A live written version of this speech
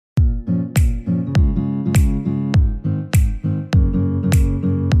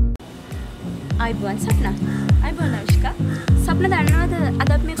අයිබෝන් සප්නා. අයිබෝන් අවිෂ්කා. සප්නා දන්නවද අද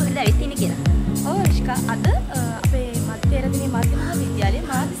අපි මේ කොහෙද ඇවිත් ඉන්නේ කියලා? ඔව් අවිෂ්කා අද අපේ පෙරදිනිය මධ්‍ය මහාවිද්‍යාලයේ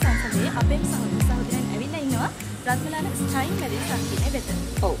මාධ්‍ය සංසදයේ අපේම සහෝදරයන් ඇවිල්ලා ඉන්නවා රත්මලාන ස්ටයින් මැදිරි සංකීර්ණය වෙත.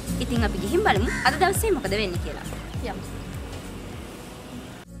 ඔව්. ඉතින් අපි ගිහින් බලමු අද දවසේ මොකද වෙන්නේ කියලා. යමු.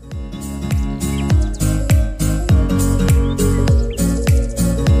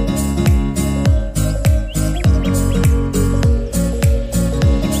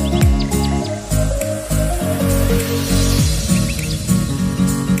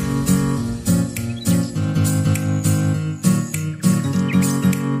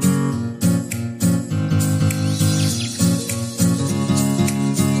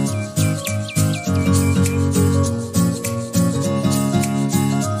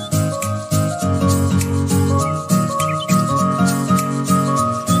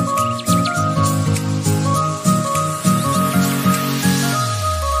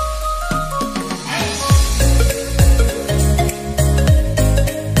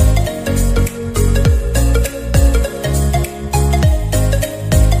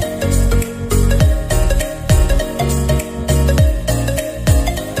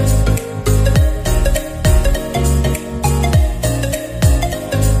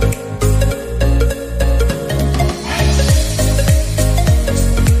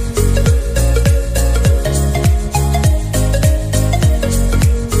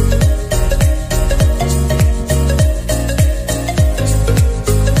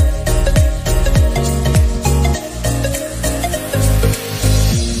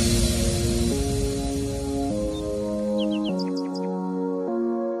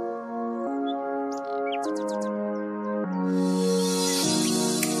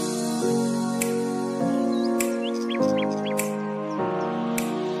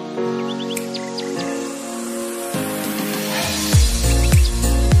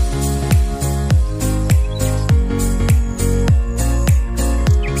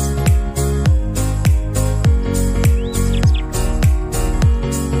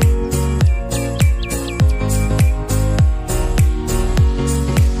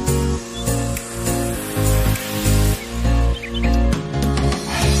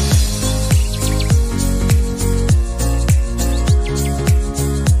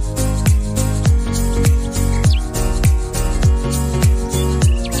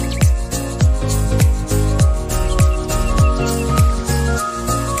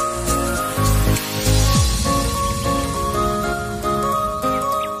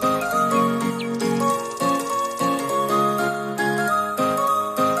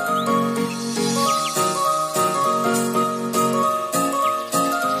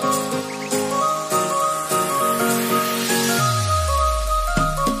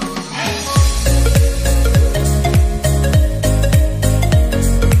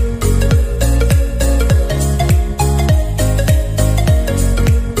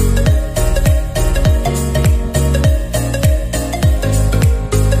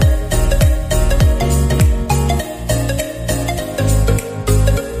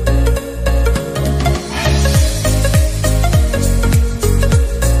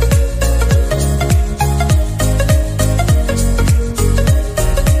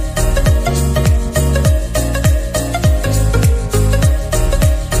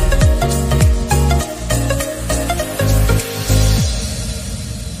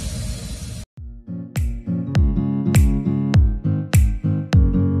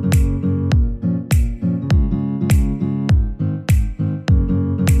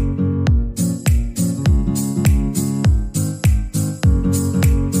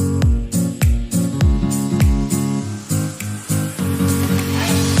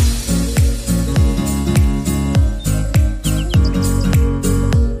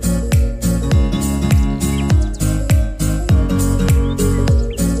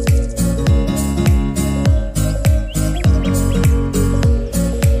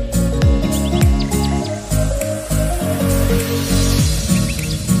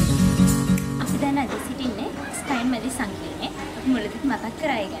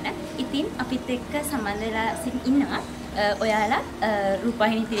 ඔයාලා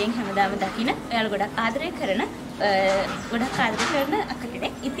රූපවාහිනී තිරෙන් හැමදාම දකින ඔයාලා ගොඩක් ආදරය කරන අක්ක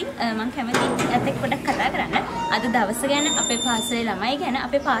කෙනෙක්. ඉතින් මම කැමතියි ඇත් එක්ක පොඩ්ඩක් කතා කරන්න. අද දවස ගැන, අපේ පාසලේ ළමයි ගැන,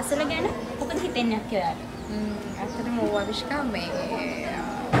 අපේ පාසල ගැන මොකද හිතෙන්නේ අක්ක ඔයාලා? ඇත්තටම ඕව අවිෂ්කා මේ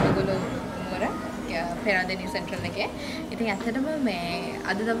ඔයගොල්ලෝ උමර Peradeniya Central එකේ. ඉතින් ඇත්තටම මේ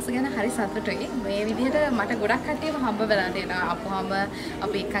අද දවස ගැන හරි සතුටුයි. මේ විදිහට මට ගොඩක් කට්ටියම හම්බ වෙලා තියෙනවා. අපුවම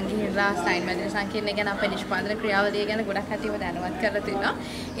අපි එක්කන් ගිහිල්ලා ස්ටයින් මැදිරි සංකීර්ණය ගැන අපේ නිෂ්පාදන ක්‍රියාවලිය ගැන ගොඩක් කට්ටියම දැනුවත් කරලා තියෙනවා.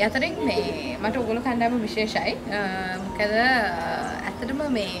 ඒ අතරින් මේ මට ඔයගොල්ලෝ කණ්ඩායම විශේෂයි. මොකද ඇත්තටම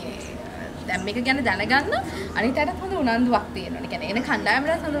මේ දැන් මේක ගැන දැනගන්න අනිතටත් හොඳ උනන්දුවක් තියෙනවා. ඒ කියන්නේ එන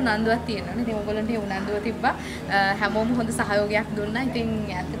කණ්ඩායමට හොඳ උනන්දුවක් තියෙනවා. ඉතින් ඔයගොල්ලන්ට ඒ උනන්දුව තිබ්බා. හැමෝම හොඳ සහයෝගයක් දුන්නා. ඉතින්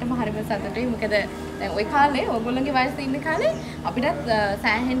ඇත්තටම හරිම සතුටුයි. මොකද දැන් ওই කාලේ ඔයගොල්ලන්ගේ වයසේ ඉන්න කාලේ අපිටත්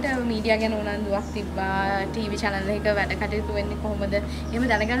සෑහෙන්න මීඩියා ගැන උනන්දුවක් තිබ්බා. ටීවී channel එකක වැඩ කටයුතු වෙන්නේ කොහොමද? එහෙම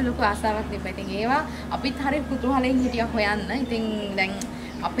දැනගන්න ලොකු ආසාවක් තිබ්බා. ඉතින් ඒවා අපිත් හරි කුතුහලයෙන් හිටියා හොයන්න. ඉතින් දැන්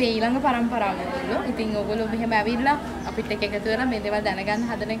අපේ ඊළඟ පරම්පරාව ඔයගොල්ලෝ. ඉතින් ඔයගොල්ලෝ මෙහෙම ඇවිල්ලා අපිත් එක්ක එකතු වෙලා මේ දේවල් දැනගන්න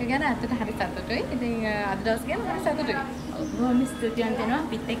හදන එක ගැන ඇත්තට හරි සතුටුයි. ඉතින් අද දවස් ගැන හරි සතුටුයි. බොහොම ස්තුතිවන්ත වෙනවා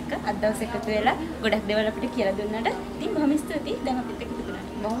අපිත් එක්ක අද දවස් එකතු වෙලා ගොඩක් දේවල් අපිට කියලා දුන්නාට. ඉතින් බොහොම ස්තුතියි. දැන් අපිත් එක්ක එකතු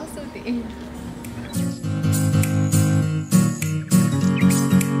වුණාට. බොහොම ස්තුතියි.